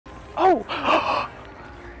Oh!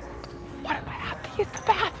 What if I have to use the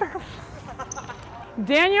bathroom?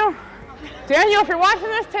 Daniel, if you're watching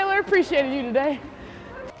this, Taylor appreciated you today.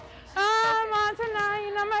 I'm on tonight,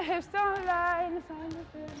 you know my hips don't lie.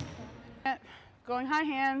 Going high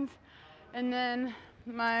hands, and then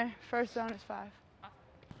my first zone is 5.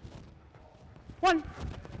 1.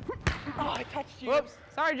 Oh, I touched you. Whoops.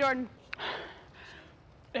 Sorry, Jordan.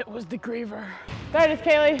 It was the griever. There it is,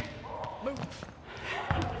 Kaylee. Move.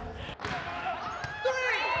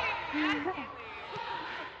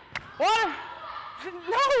 1.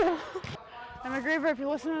 No! And McGreever, if you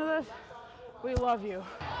listen to this, we love you.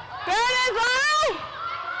 There it is! Oh!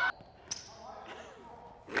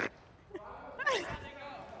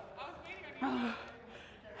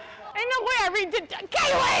 Ain't no way I redid that.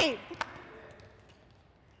 Kaylee!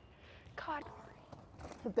 God.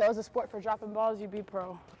 If there was a sport for dropping balls, you'd be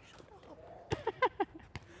pro.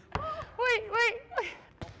 Wait.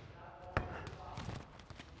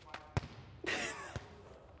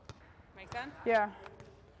 Make sense? Yeah.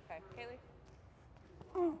 Okay, Kaylee.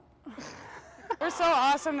 We're so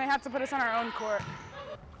awesome, they have to put us on our own court.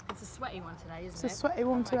 It's a sweaty one today, isn't it? It's a sweaty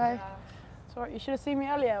one today. Sorry, you should have seen me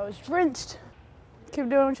earlier. I was drenched. Keep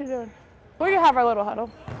doing what you're doing. We can have our little huddle.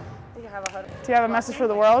 We can have a huddle. Do you have a message for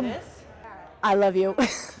the world? I love you.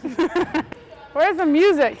 Where's the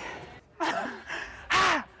music?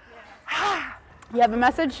 You have a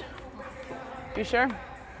message? You sure?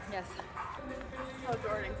 Yes. Tell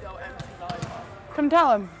Jordan go empty volleyball. Come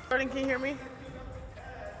tell him. Jordan, can you hear me?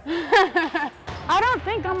 I don't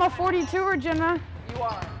think I'm a 42er, Jenna. You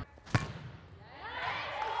are.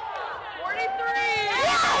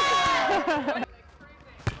 43!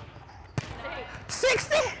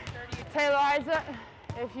 60! Taylor Isaac,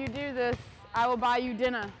 if you do this, I will buy you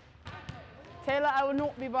dinner. Taylor, I will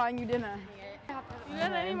not be buying you dinner. You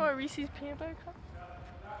got any more Reese's peanut butter cups?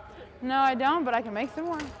 No, I don't, but I can make some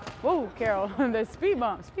more. Whoa, Carol, the speed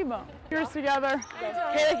bump. Yours together.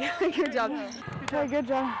 Kaylee, good job. Okay, good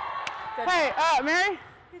job. Hey, Mary?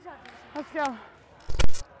 Good job. Let's go.